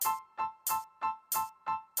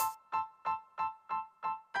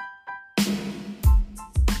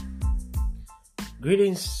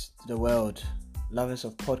Greetings to the world, lovers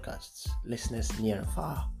of podcasts, listeners near and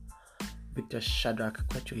far. Victor Shadrach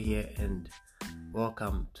Kwecho here, and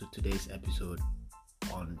welcome to today's episode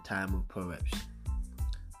on Time with Proverbs.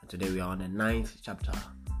 And today we are on the 9th chapter,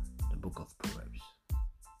 the book of Proverbs.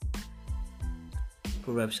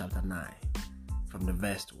 Proverbs chapter 9, from the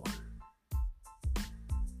verse 1.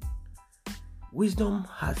 Wisdom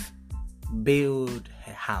hath built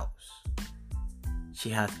her house.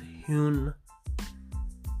 She hath hewn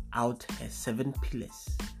out her 7 pillars.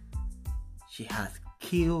 She hath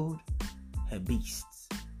killed her beasts.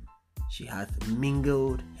 She hath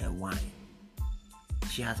mingled her wine.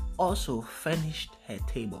 She hath also furnished her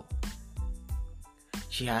table.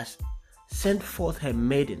 She hath sent forth her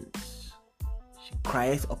maidens. She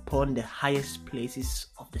crieth upon the highest places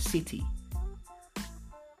of the city.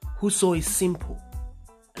 Whoso is simple,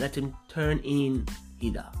 let him turn in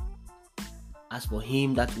hither. As for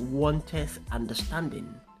him that wanteth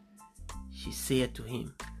understanding, she saith to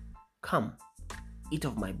him, Come, eat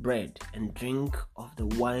of my bread, and drink of the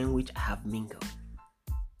wine which I have mingled.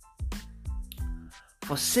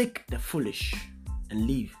 Forsake the foolish, and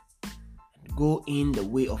live, and go in the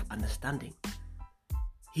way of understanding.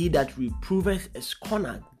 He that reproveth a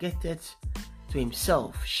scorner getteth to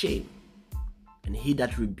himself shame, and he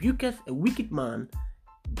that rebuketh a wicked man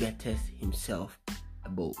getteth himself a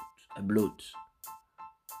bloat.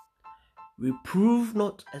 Reprove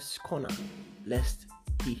not a scorner, lest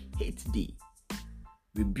he hate thee.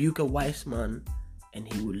 Rebuke a wise man,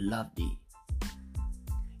 and he will love thee.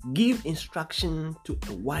 Give instruction to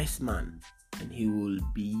a wise man, and he will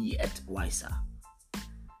be yet wiser.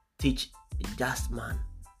 Teach a just man,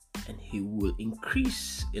 and he will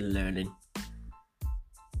increase in learning.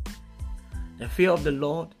 The fear of the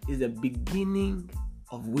Lord is the beginning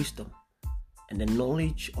of wisdom, and the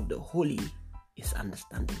knowledge of the holy is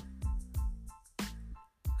understanding.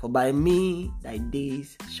 For by me thy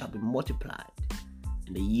days shall be multiplied,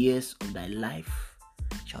 and the years of thy life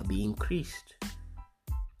shall be increased.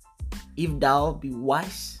 If thou be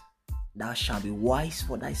wise, thou shalt be wise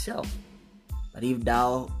for thyself. But if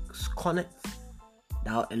thou scornest,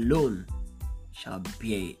 thou alone shalt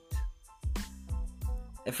bear it.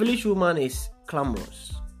 A foolish woman is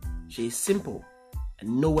clamorous. She is simple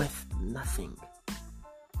and knoweth nothing.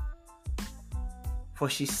 For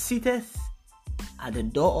she sitteth at the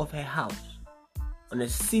door of her house, on a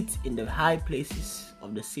seat in the high places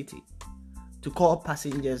of the city, to call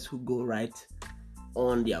passengers who go right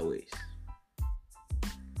on their ways.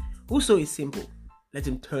 Whoso is simple, let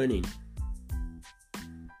him turn in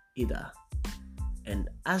hither. And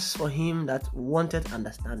as for him that wanted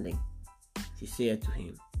understanding, she said to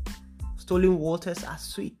him, Stolen waters are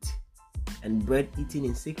sweet, and bread eaten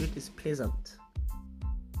in secret is pleasant.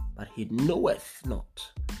 But he knoweth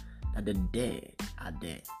not that the dead are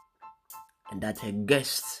dead, and that her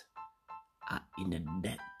guests are in the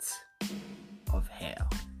depths of hell.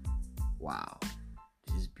 Wow,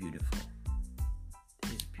 this is beautiful.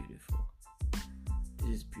 This is beautiful. This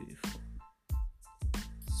is beautiful.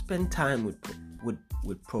 Spend time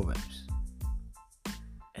with Proverbs,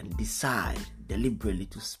 and decide deliberately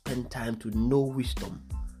to spend time to know wisdom,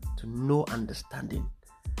 to know understanding,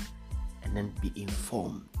 and then be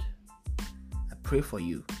informed. I pray for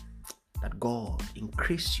you that God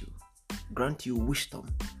increase you, grant you wisdom,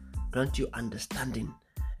 grant you understanding,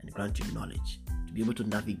 and grant you knowledge to be able to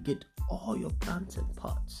navigate all your plans and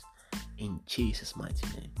paths in Jesus' mighty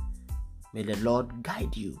name. May the Lord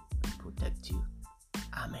guide you and protect you.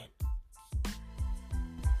 Amen.